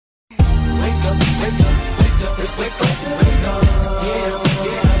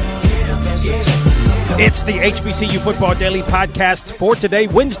It's the HBCU Football Daily Podcast for today,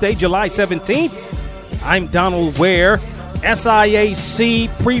 Wednesday, July 17th. I'm Donald Ware. SIAC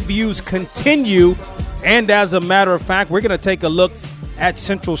previews continue, and as a matter of fact, we're going to take a look at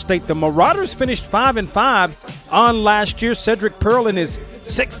Central State. The Marauders finished 5-5 on last year. Cedric Pearl in his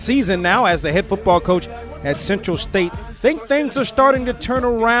sixth season now as the head football coach at Central State. Think things are starting to turn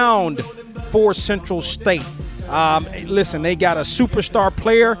around for Central State. Listen, they got a superstar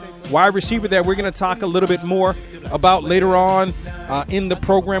player, wide receiver that we're going to talk a little bit more about later on in the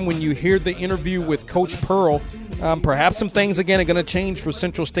program when you hear the interview with Coach Pearl. Perhaps some things, again, are going to change for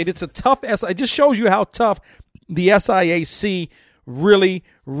Central State. It's a tough it just shows you how tough the SIAC really,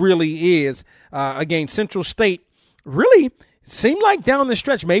 really is. Again, Central State really seemed like down the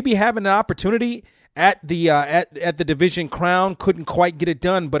stretch, maybe having an opportunity at the division crown, couldn't quite get it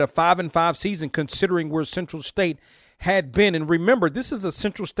done, but a 5-5 season considering where Central State had been. And remember, this is a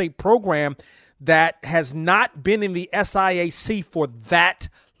Central State program that has not been in the SIAC for that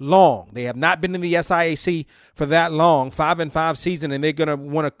long. They have not been in the SIAC for that long, 5-5 season, and they're going to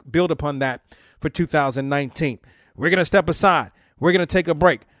want to build upon that for 2019. We're going to step aside. We're going to take a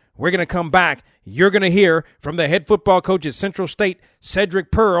break. We're going to come back. You're going to hear from the head football coach at Central State,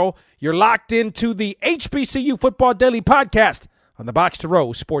 Cedric Pearl. You're locked into the HBCU Football Daily Podcast on the Box to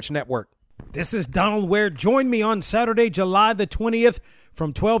Row Sports Network. This is Donald Ware. Join me on Saturday, July the 20th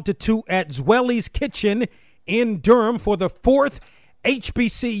from 12 to 2 at Zweli's Kitchen in Durham for the fourth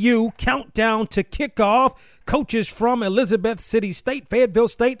HBCU Countdown to Kickoff. Coaches from Elizabeth City State, Fayetteville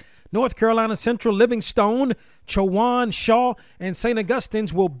State, North Carolina Central, Livingstone, Chowan, Shaw, and St.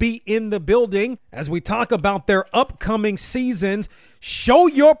 Augustine's will be in the building as we talk about their upcoming seasons. Show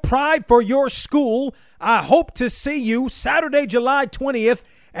your pride for your school. I hope to see you Saturday, July 20th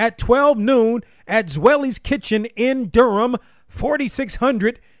at 12 noon at Zweli's Kitchen in Durham,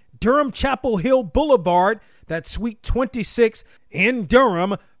 4600 Durham Chapel Hill Boulevard. That's Suite 26 in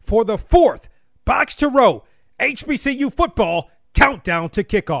Durham for the fourth Box to Row HBCU Football Countdown to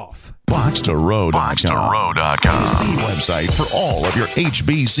Kickoff. BoxToRow.com is the website for all of your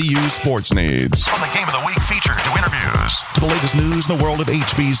HBCU sports needs. From the Game of the Week feature to interviews to the latest news in the world of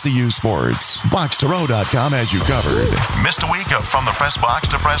HBCU sports, BoxToRow.com has you covered. Missed a week of From the Press Box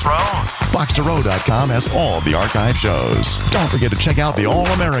to Press Row? BoxToRow.com has all the archive shows. Don't forget to check out the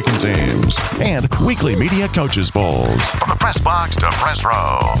All-American teams and weekly media coaches polls. From the Press Box to Press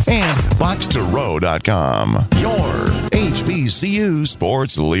Row and BoxToRow.com, your HBCU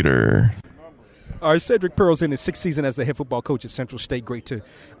sports leader. All right, Cedric Pearl's in his sixth season as the head football coach at Central State. Great to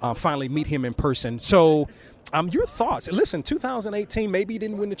finally meet him in person. So your thoughts. Listen, 2018, maybe he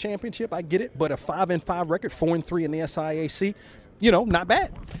didn't win the championship. I get it. But a 5-5 record, 4-3 in the SIAC, not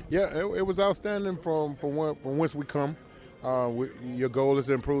bad. Yeah, it was outstanding from whence we come. Your goal is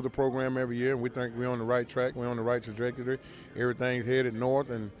to improve the program every year, and we think we're on the right track. We're on the right trajectory. Everything's headed north,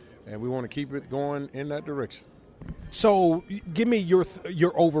 and we want to keep it going in that direction. So give me your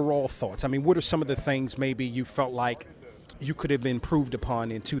overall thoughts. I mean, what are some of the things maybe you felt like you could have improved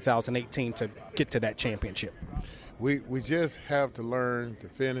upon in 2018 to get to that championship? We just have to learn to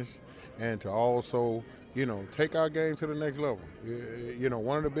finish and to also, take our game to the next level.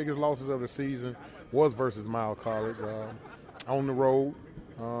 One of the biggest losses of the season was versus Miles College on the road.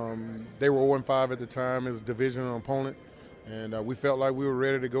 They were 0-5 at the time as a divisional opponent, and we felt like we were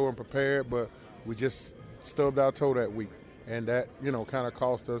ready to go and prepared, but we just stubbed our toe that week, and that kind of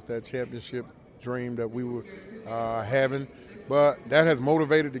cost us that championship dream that we were having. But that has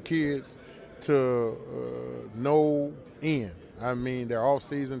motivated the kids to no end. I mean, their off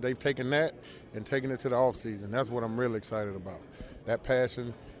season, they've taken that and taken it to the off season. That's what I'm really excited about. That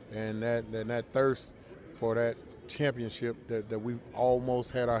passion and that thirst for that championship that we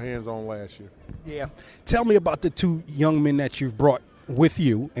almost had our hands on last year. Yeah. Tell me about the two young men that you've brought with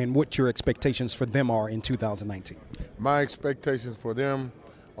you and what your expectations for them are in 2019. My expectations for them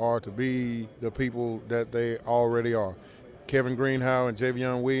are to be the people that they already are. Kevin Greenhow and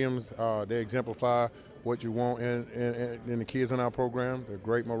Javion Williams, they exemplify what you want in the kids in our program. They're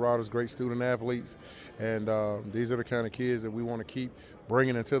great Marauders, great student athletes, and these are the kind of kids that we want to keep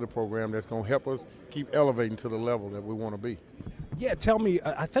bringing into the program that's going to help us keep elevating to the level that we want to be. Yeah, tell me,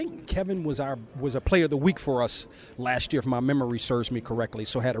 I think Kevin was a player of the week for us last year, if my memory serves me correctly,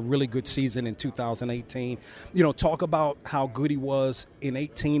 so had a really good season in 2018. Talk about how good he was in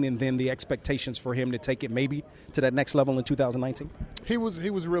 18 and then the expectations for him to take it maybe to that next level in 2019. He was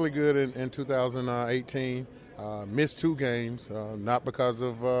really good in 2018. Missed 2 games, not because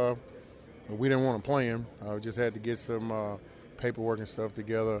of we didn't want to play him. Just had to get some paperwork and stuff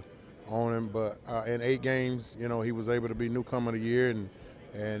together on him. But in 8 games, he was able to be newcomer of the year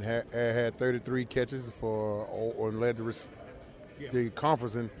and had 33 catches and led the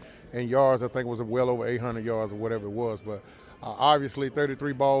conference in yards. I think it was well over 800 yards or whatever it was. But obviously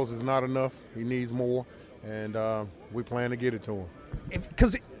 33 balls is not enough. He needs more, and we plan to get it to him.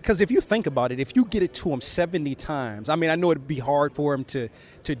 Because if you think about it, if you get it to him 70 times, I know it'd be hard for him to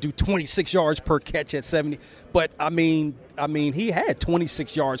do 26 yards per catch at 70. But, I mean, he had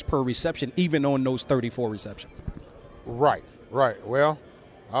 26 yards per reception even on those 34 receptions. Right. Well,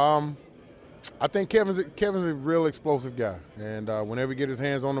 I think Kevin's a real explosive guy. And whenever he gets his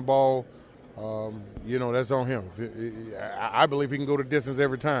hands on the ball, that's on him. I believe he can go the distance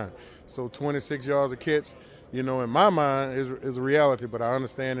every time. So 26 yards a catch, in my mind is a reality, but I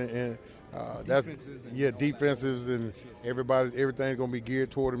understand it. And defensives and everything's going to be geared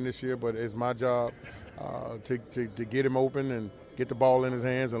toward him this year. But it's my job to get him open and get the ball in his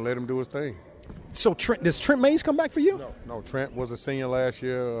hands and let him do his thing. So does Trent Mays come back for you? No. Trent was a senior last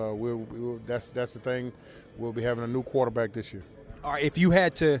year. That's the thing. We'll be having a new quarterback this year. All right. If you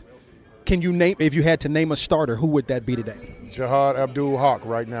had to name a starter, who would that be today? Jihad Abdul-Haq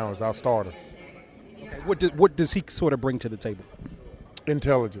right now is our starter. Okay. What does he sort of bring to the table?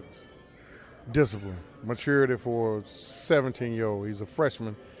 Intelligence, discipline, maturity for a 17-year-old. He's a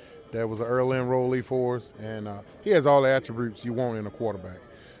freshman that was an early enrollee for us, and he has all the attributes you want in a quarterback.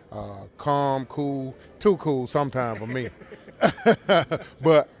 Calm, cool, too cool sometimes for me.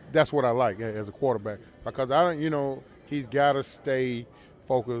 But that's what I like as a quarterback, because he's got to stay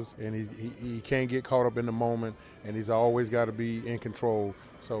focused, and he can't get caught up in the moment, and he's always got to be in control.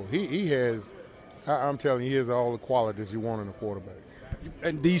 So he has, I'm telling you, he has all the qualities you want in a quarterback.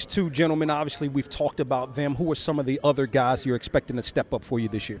 And these two gentlemen, obviously, we've talked about them. Who are some of the other guys you're expecting to step up for you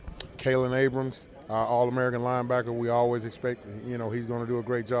this year? Kalen Abrams, our All-American linebacker. We always expect, he's going to do a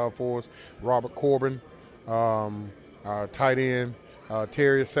great job for us. Robert Corbin, our tight end.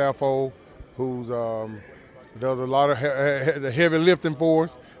 Terry Sappho, who's does a lot of the heavy lifting for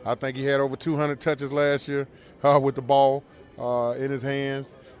us. I think he had over 200 touches last year with the ball in his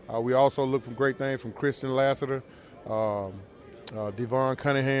hands. We also look for great things from Christian Lassiter, Devon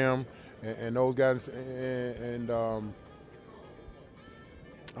Cunningham, and those guys. And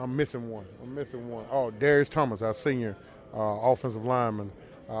I'm missing one. Oh, Darius Thomas, our senior offensive lineman,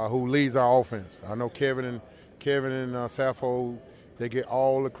 who leads our offense. I know Kevin and Sappho, they get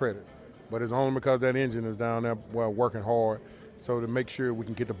all the credit, but it's only because that engine is down there working hard, so to make sure we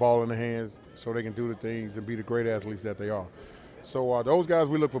can get the ball in the hands so they can do the things and be the great athletes that they are. So those guys,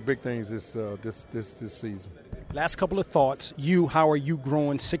 we look for big things this season. Last couple of thoughts. How are you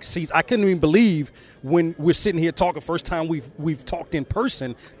growing 6 seasons? I couldn't even believe when we're sitting here talking, first time we've talked in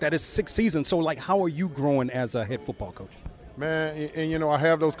person, that it's 6 seasons. So, how are you growing as a head football coach? Man, and I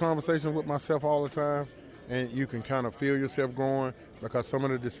have those conversations with myself all the time, and you can kind of feel yourself growing because some of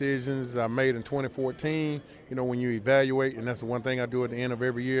the decisions I made in 2014, when you evaluate, and that's the one thing I do at the end of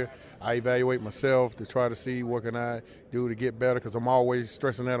every year, I evaluate myself to try to see what can I do to get better, because I'm always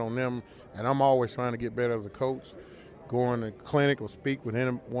stressing that on them, and I'm always trying to get better as a coach, going to clinic or speak with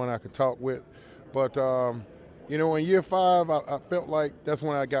anyone I could talk with. But, in year 5, I felt like that's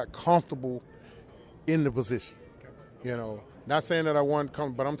when I got comfortable in the position. Not saying that I wasn't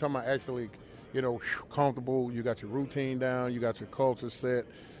comfortable, but I'm talking about actually, comfortable. You got your routine down, you got your culture set,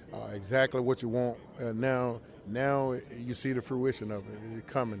 exactly what you want. Now you see the fruition of it.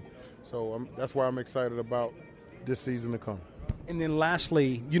 It's coming. So that's why I'm excited about this season to come. And then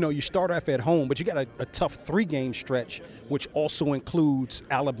lastly, you start off at home, but you got a tough 3-game stretch, which also includes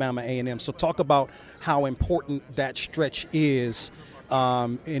Alabama A&M. So talk about how important that stretch is,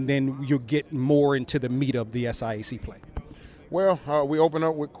 and then you'll get more into the meat of the SIAC play. Well, we open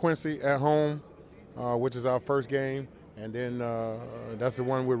up with Quincy at home, which is our first game. And then that's the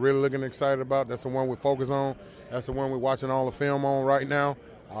one we're really looking excited about. That's the one we're focused on. That's the one we're watching all the film on right now.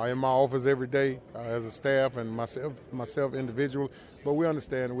 In my office every day as a staff and myself individually. But we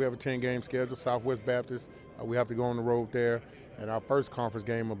understand we have a 10-game schedule. Southwest Baptist, we have to go on the road there. And our first conference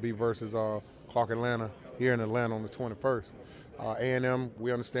game will be versus Clark Atlanta here in Atlanta on the 21st. A&M,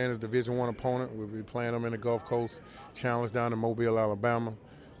 we understand, is a Division I opponent. We'll be playing them in the Gulf Coast Challenge down in Mobile, Alabama.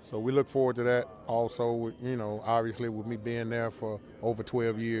 So we look forward to that. Also, obviously with me being there for over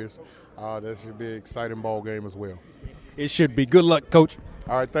 12 years, that should be an exciting ball game as well. It should be. Good luck, Coach.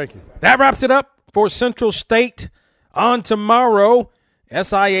 All right, thank you. That wraps it up for Central State. On tomorrow,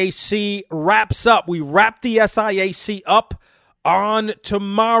 SIAC wraps up. We wrap the SIAC up on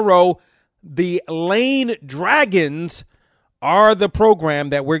tomorrow. The Lane Dragons are the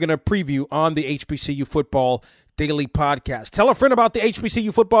program that we're going to preview on the HBCU Football Daily Podcast. Tell a friend about the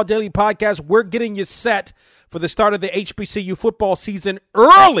HBCU Football Daily Podcast. We're getting you set for the start of the HBCU football season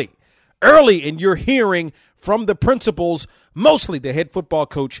early, and you're hearing from the principals, mostly the head football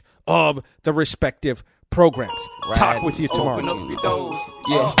coach of the respective programs. Right. Talk with you tomorrow. Open up your doors.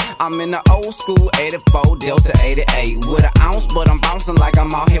 Yeah, I'm in the old school 84 Delta 88 with an ounce, but I'm bouncing like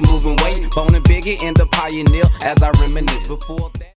I'm out here moving weight. Bone and Biggie in the Pioneer as I reminisce before that.